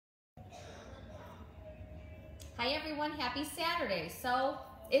Hi everyone, happy Saturday. So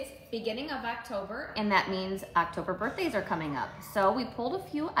it's beginning of October and that means October birthdays are coming up. So we pulled a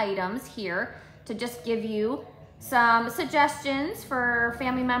few items here to just give you some suggestions for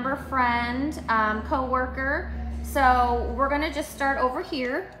family member, friend, co-worker. So we're gonna just start over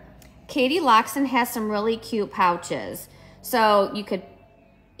here. Katie Loxton has some really cute pouches. So you could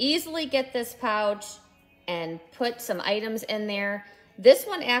easily get this pouch and put some items in there. This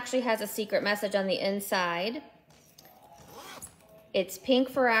one actually has a secret message on the inside. It's pink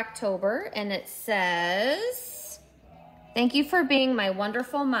for October and it says, "Thank you for being my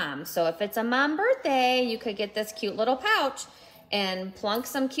wonderful mom." So if it's a mom birthday, you could get this cute little pouch and plunk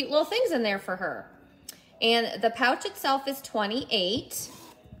some cute little things in there for her. And the pouch itself is $28.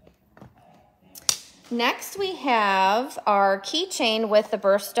 Next we have our keychain with the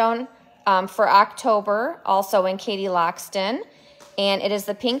birthstone for October, also in Katie Loxton. And it is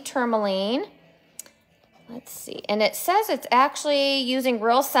the pink tourmaline. Let's see. And it says it's actually using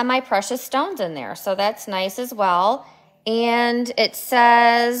real semi-precious stones in there. So that's nice as well. And it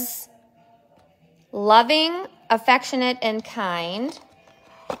says loving, affectionate, and kind.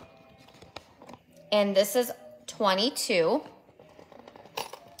 And this is $22.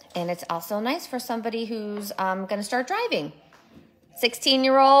 And it's also nice for somebody who's going to start driving.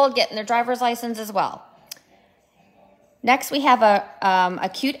 16-year-old getting their driver's license as well. Next, we have a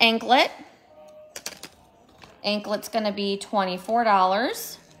cute anklet. Anklet's going to be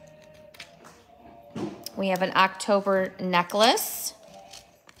 $24. We have an October necklace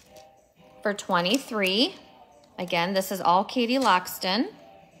for $23. Again, this is all Katie Loxton.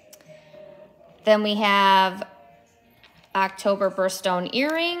 Then we have October birthstone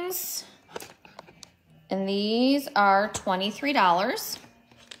earrings. And these are $23.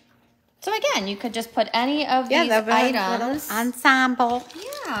 So again, you could just put any of these items. Ensemble.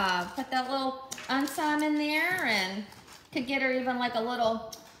 Yeah, put that little ensemble in there and could get her even like a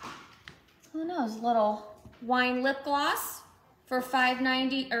little, who knows, little wine lip gloss for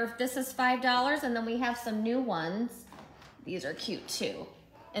 $5.90, or this is $5. And then we have some new ones. These are cute too.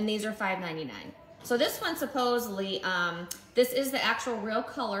 And these are $5.99. So this one supposedly, this is the actual real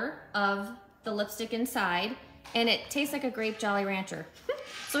color of the lipstick inside. And it tastes like a grape Jolly Rancher.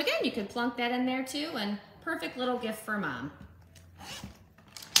 So again, you could plunk that in there too, and perfect little gift for mom.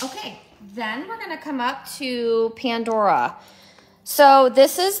 Okay, then we're gonna come up to Pandora. So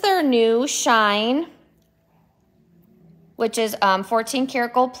this is their new Shine, which is 14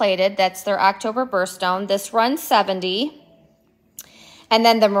 karat gold plated. That's their October birthstone. This runs $70. And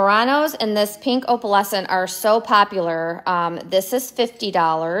then the Muranos and this pink opalescent are so popular. This is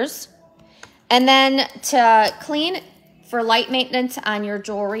 $50. And then to clean for light maintenance on your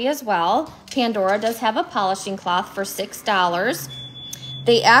jewelry as well, Pandora does have a polishing cloth for $6.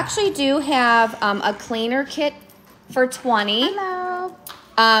 They actually do have a cleaner kit for $20. Hello.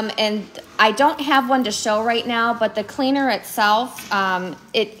 And I don't have one to show right now, but the cleaner itself,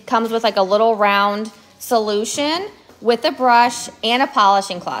 it comes with like a little round solution with a brush and a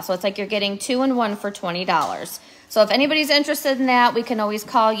polishing cloth. So it's like you're getting 2 in 1 for $20. So if anybody's interested in that, we can always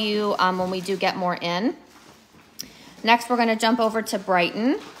call you when we do get more in. Next, we're gonna jump over to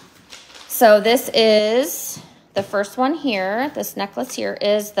Brighton. So this is the first one here. This necklace here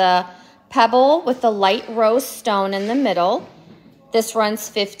is the pebble with the light rose stone in the middle. This runs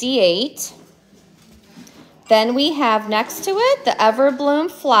 $58. Then we have next to it the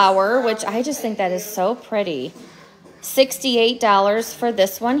Everbloom flower, which I just think that is so pretty. $68 for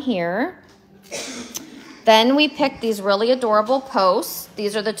this one here. Then we picked these really adorable posts.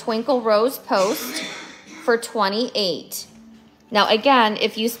 These are the Twinkle Rose posts for $28. Now again,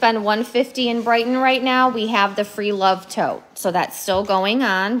 if you spend $150 in Brighton right now, we have the free love tote. So that's still going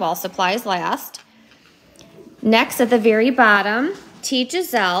on while supplies last. Next at the very bottom,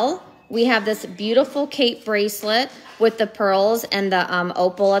 T.Jazelle. We have this beautiful Cape bracelet with the pearls and the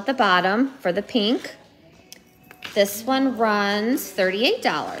opal at the bottom for the pink. This one runs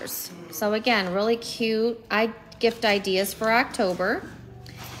 $38. So again, really cute gift ideas for October.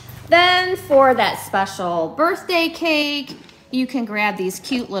 Then for that special birthday cake, you can grab these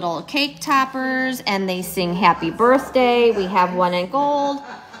cute little cake toppers and they sing happy birthday. We have one in gold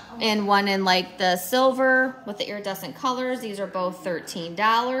and one in like the silver with the iridescent colors. These are both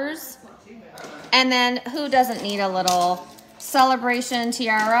 $13. And then who doesn't need a little celebration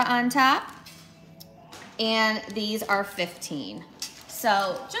tiara on top? And these are $15.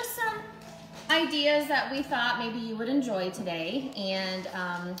 So just some ideas that we thought maybe you would enjoy today, and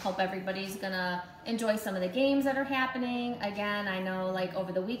hope everybody's gonna enjoy some of the games that are happening. Again, I know like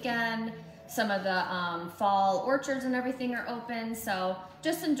over the weekend, some of the fall orchards and everything are open, so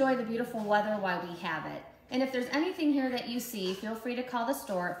just enjoy the beautiful weather while we have it. And if there's anything here that you see, feel free to call the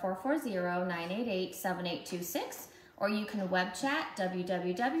store at 440-988-7826, or you can web chat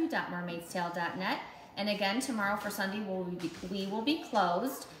www.mermaidstail.net. And again, tomorrow for Sunday, we will be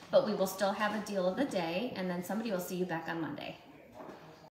closed, but we will still have a deal of the day, and then somebody will see you back on Monday.